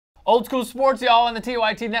Old School Sports, y'all, on the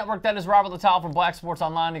TYT Network. That is Robert Littal from Black Sports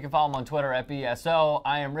Online. You can follow him on Twitter at BSO.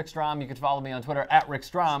 I am Rick Strom. You can follow me on Twitter at Rick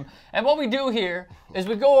Strom. And what we do here is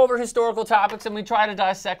we go over historical topics and we try to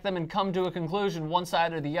dissect them and come to a conclusion, one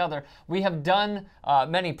side or the other. We have done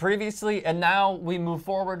many previously, and now we move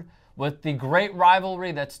forward with the great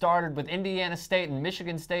rivalry that started with Indiana State and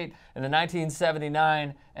Michigan State in the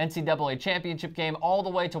 1979 NCAA championship game, all the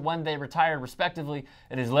way to when they retired, respectively.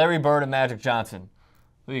 It is Larry Bird and Magic Johnson.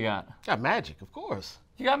 Who you got? Got Magic, of course.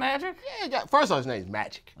 You got Magic? Yeah, first of all, his name's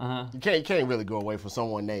Magic. You can't really go away from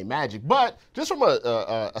someone named Magic. But just from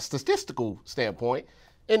a statistical standpoint,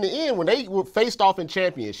 in the end, when they were faced off in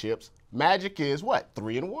championships, Magic is what?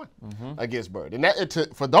 3-1 against Bird. And that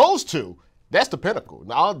for those two, that's the pinnacle.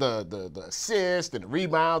 All the assists and the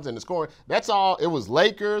rebounds and the scoring, that's all. It was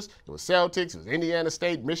Lakers, it was Celtics, it was Indiana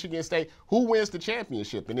State, Michigan State. Who wins the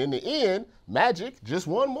championship? And in the end, Magic just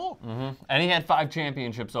won more. And he had 5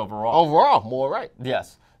 championships overall. Overall, more right.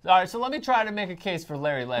 Yes. All right, so let me try to make a case for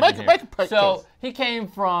Larry Legend here. Make a case. So he came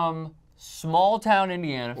from small town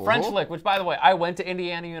Indiana, French Lick, which, by the way, I went to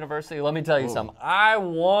Indiana University. Let me tell you something. I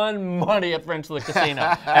won money at French Lick Casino,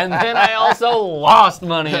 and then I also lost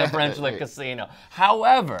money at French Lick Casino.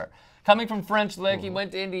 However, coming from French Lick, he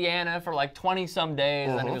went to Indiana for like 20-some days,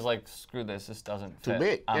 and he was like, screw this doesn't fit. Too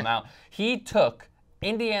big. I'm out. He took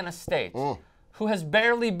Indiana State, who has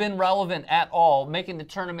barely been relevant at all, making the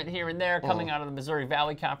tournament here and there, coming out of the Missouri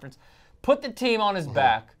Valley Conference, put the team on his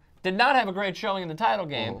back. Did not have a great showing in the title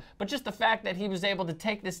game, but just the fact that he was able to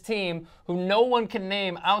take this team, who no one can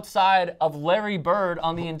name outside of Larry Bird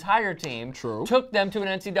on the entire team, took them to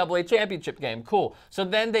an NCAA championship game. Cool. So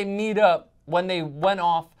then they meet up when they went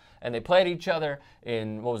off and they played each other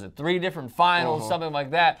in, what was it, 3 different finals, something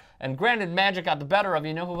like that. And granted, Magic got the better of you.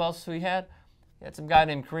 You know who else he had? He had some guy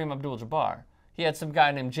named Kareem Abdul-Jabbar. He had some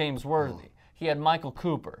guy named James Worthy. He had Michael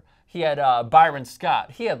Cooper. He had Byron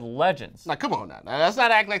Scott. He had legends. Now, come on now. Let's not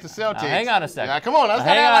act like the Celtics. Now, hang on a second. Now, come on. Let's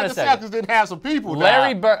not act like the Celtics didn't have some people.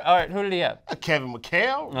 Larry Bird. All right, who did he have? Kevin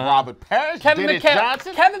McHale, Robert Parrish, Dennis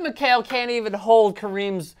Johnson. Kevin McHale can't even hold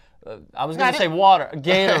Kareem's, I was going to say water,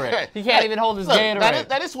 Gatorade. He can't even hold his Gatorade.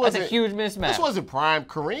 That's a huge mismatch. This wasn't prime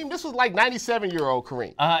Kareem. This was like 97-year-old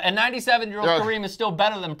Kareem. And 97-year-old Kareem is still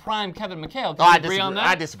better than prime Kevin McHale. Can you agree on that?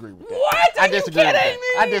 I disagree with that. What? Are you kidding me?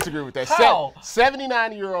 I disagree with that. How?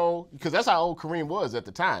 79-year-old, because that's how old Kareem was at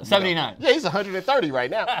the time. 79. Yeah, he's 130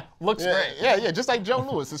 right now. Looks great. Yeah, just like Joe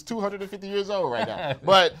Louis is 250 years old right now.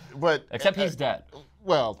 But except he's dead.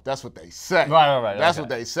 Well, that's what they say. Right. That's what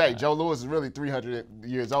they say. Joe Louis is really 300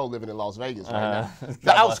 years old living in Las Vegas right now.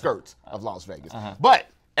 The outskirts of Las Vegas. But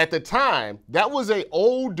at the time, that was an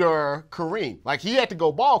older Kareem. Like, he had to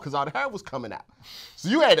go bald because all the hair was coming out. So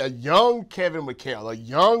you had a young Kevin McHale, a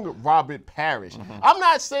young Robert Parrish. I'm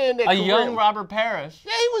not saying that Kareem, young Robert Parrish.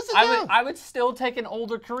 Yeah, he was young. I would still take an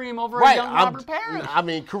older Kareem over a young Robert Parrish. I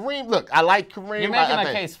mean, Kareem, look, I like Kareem. You're making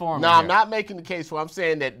my case for him. No, I'm not making the case for him. I'm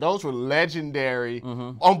saying that those were legendary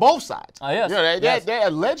on both sides. Yes. You know, they're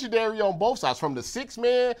legendary on both sides. From the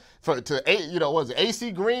 6-man to AC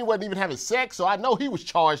Green wasn't even having sex, so I know he was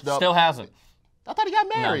charged up. Still hasn't. I thought he got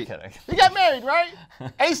married. No, I'm kidding. He got married, right?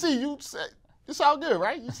 AC, it's all good,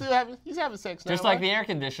 right? He's having sex now. Just like the air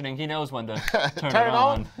conditioning, he knows when to turn it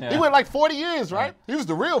on. Yeah. He went like 40 years, right? He was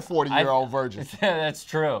the real 40-year-old virgin. That's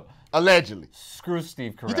true. Allegedly. Screw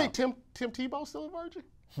Steve Carell. You think Tim Tebow's still a virgin?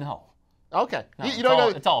 No. Okay. No,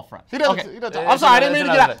 it's all French. He doesn't. I'm sorry, I didn't mean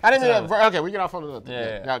to get out. Okay, we get off on the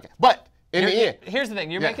Yeah. Okay. But in the end. Here's the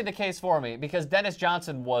thing. You're making the case for me because Dennis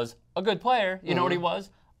Johnson was a good player. You know what he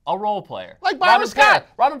was? A role player. Like Byron Scott.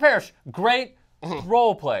 Robert Parrish, great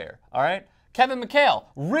role player. All right? Kevin McHale,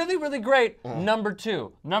 really, really great. Number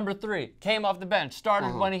 2, number 3, came off the bench,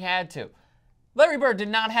 started when he had to. Larry Bird did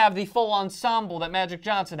not have the full ensemble that Magic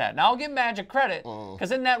Johnson had. Now, I'll give Magic credit,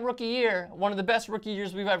 because in that rookie year, one of the best rookie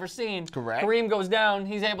years we've ever seen, Kareem goes down,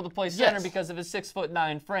 he's able to play center because of his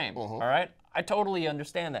 6'9" frame, all right? I totally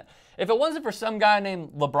understand that. If it wasn't for some guy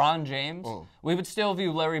named LeBron James, we would still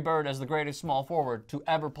view Larry Bird as the greatest small forward to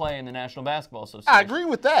ever play in the National Basketball Association. I agree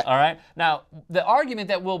with that. All right? Now, the argument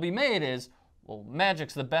that will be made is, well,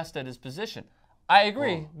 Magic's the best at his position. I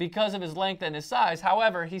agree because of his length and his size.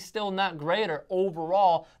 However, he's still not greater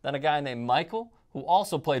overall than a guy named Michael, who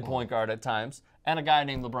also played point guard at times, and a guy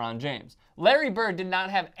named LeBron James. Larry Bird did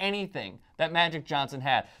not have anything that Magic Johnson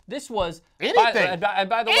had. This was anything.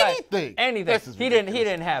 By the way, anything. He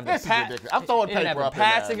didn't have the I'm throwing paper up.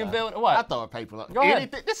 Passing ability. What? I'm throwing paper up. Go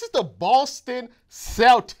ahead. This is the Boston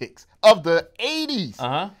Celtics of the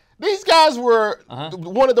 '80s. These guys were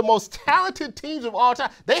one of the most talented teams of all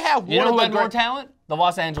time. They have one of the more talent? The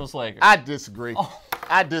Los Angeles Lakers. I disagree.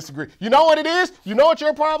 I disagree. You know what it is? You know what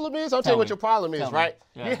your problem is? I'll tell you what your problem is, Tell me. right?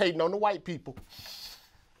 Yeah. You're hating on the white people.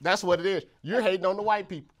 That's what it is. You're hating on the white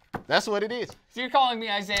people. That's what it is. So you're calling me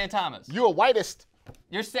Isaiah Thomas. You're a whitest.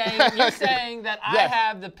 You're saying that I Yes.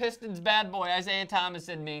 have the Pistons bad boy Isaiah Thomas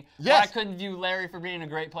in me. Yes. But I couldn't view Larry for being a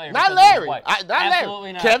great player. Not because he was Larry. white. Not Absolutely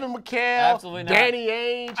Larry. not. Kevin McHale. Absolutely not. Danny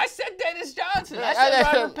Ainge. I said Dennis Johnson. I said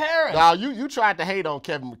Robert Parrish. No, you tried to hate on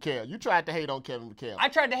Kevin McHale. You tried to hate on Kevin McHale. I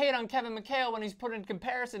tried to hate on Kevin McHale when he's put in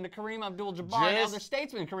comparison to Kareem Abdul-Jabbar and other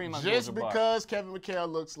statesmen Kareem Abdul-Jabbar. Just because Kevin McHale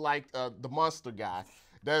looks like the monster guy,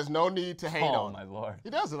 there's no need to hate on him. Oh, my Lord.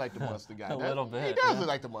 He does look like the monster guy. A little bit. He does yeah. look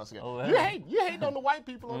like the monster guy. A little. You hate on the white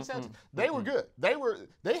people on the Celtics. They were good.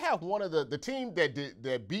 They have one of the team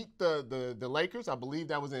that beat the Lakers. I believe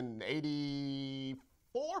that was in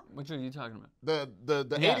 '84. Which are you talking about? The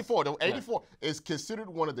Yes. 84. The 84 is considered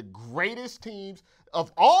one of the greatest teams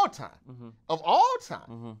of all time. Of all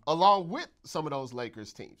time, along with some of those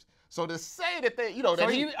Lakers teams. So to say that they, So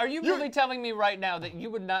are you really telling me right now that you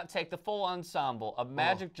would not take the full ensemble of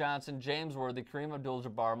Magic Johnson, James Worthy, Kareem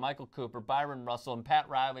Abdul-Jabbar, Michael Cooper, Byron Russell, and Pat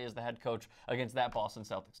Riley as the head coach against that Boston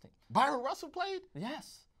Celtics team? Byron Russell played?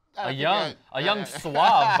 Yes. I A think young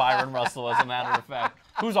suave Byron Russell, as a matter of fact,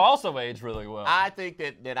 who's also aged really well. I think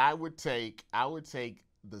that I would take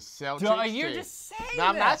the Celtics. Duh, you're team. just saying No,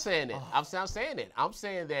 I'm that. not saying that. I'm saying that. I'm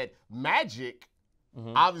saying that Magic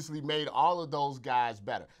obviously made all of those guys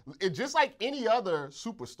better. Just like any other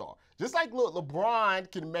superstar. Just like LeBron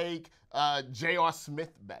can make J.R.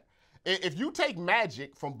 Smith better. If you take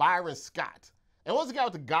Magic from Byron Scott, and what's the guy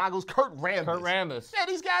with the goggles? Kurt Rambis. Kurt Rambis. Yeah,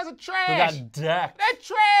 these guys are Who trash. got decked. They're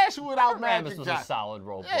trash without Kurt Magic Rambis was Johnson. a solid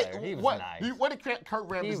role player. He was nice. What did Kurt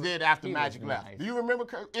Rambis did after he Magic was left? nice. Do you remember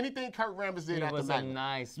anything Kurt Rambis did He after was Magic? a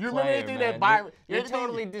nice You remember player, anything man. that Byron? You're anything-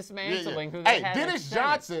 totally dismantling who they Hey, had Dennis at center.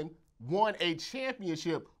 Johnson won a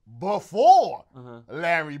championship before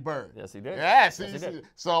Larry Bird. Yes, he did. Yes, Yes, he did.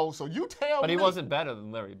 So you tell me. But he wasn't better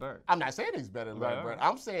than Larry Bird. I'm not saying he's better than Larry Right, Bird. right.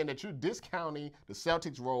 I'm saying that you're discounting the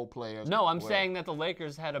Celtics role players. No, I'm saying that the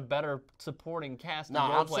Lakers had a better supporting cast of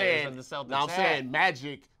role players than the Celtics I'm had. saying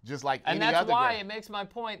Magic, just like And any that's other why great. it makes my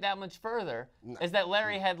point that much further, is that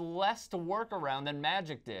Larry had less to work around than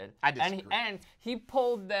Magic did. I disagree. And he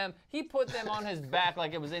put them on his back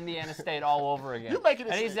like it was Indiana State all over again. You making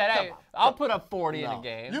it and he seem- said, hey, come on. I'll put up 40 in No. a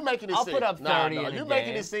game. You're making it I'll seem. put up 30 in a You're game.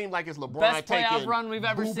 making it seem like it's LeBron Best playoff taking run we've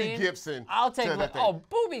ever Boobie seen. Gibson. I'll take to the what? thing. Oh,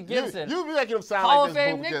 Boobie Gibson. You be making him sound Hall like of this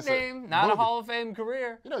Fame Boobie Gibson. nickname, not a Boobie. Hall of Fame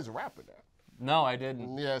career. You know he's a rapper now. No, I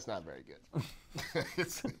didn't. Yeah, it's not very good.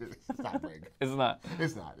 it's not very good. It's not.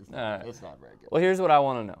 It's not. It's not. All right. It's not very good. Well, here's what I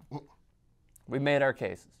want to know. We made our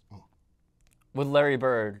cases. With Larry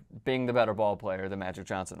Bird being the better ball player than Magic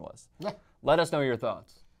Johnson was. Yeah. Let us know your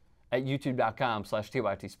thoughts at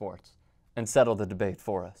youtube.com/TYT Sports and settle the debate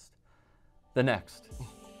for us. The next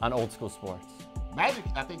on Old School Sports. Magic,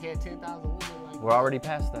 I think, had 10,000 women. We're already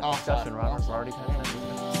past that Oh, discussion, sorry. Robert. Oh, We're already sorry. past that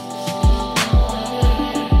discussion.